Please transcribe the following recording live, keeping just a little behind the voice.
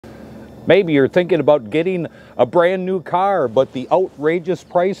Maybe you're thinking about getting a brand new car, but the outrageous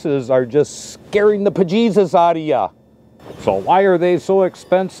prices are just scaring the bejesus out of you. So why are they so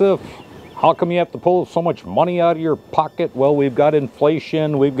expensive? How come you have to pull so much money out of your pocket? Well, we've got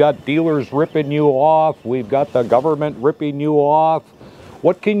inflation, we've got dealers ripping you off, we've got the government ripping you off.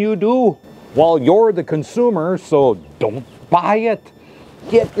 What can you do? Well, you're the consumer, so don't buy it.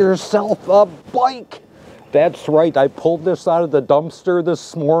 Get yourself a bike. That's right, I pulled this out of the dumpster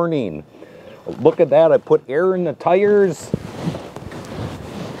this morning. Look at that, I put air in the tires.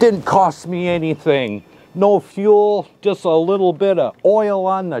 Didn't cost me anything. No fuel, just a little bit of oil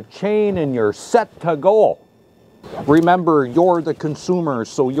on the chain and you're set to go. Remember, you're the consumer,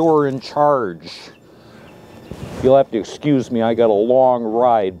 so you're in charge. You'll have to excuse me, I got a long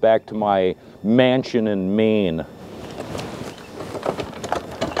ride back to my mansion in Maine.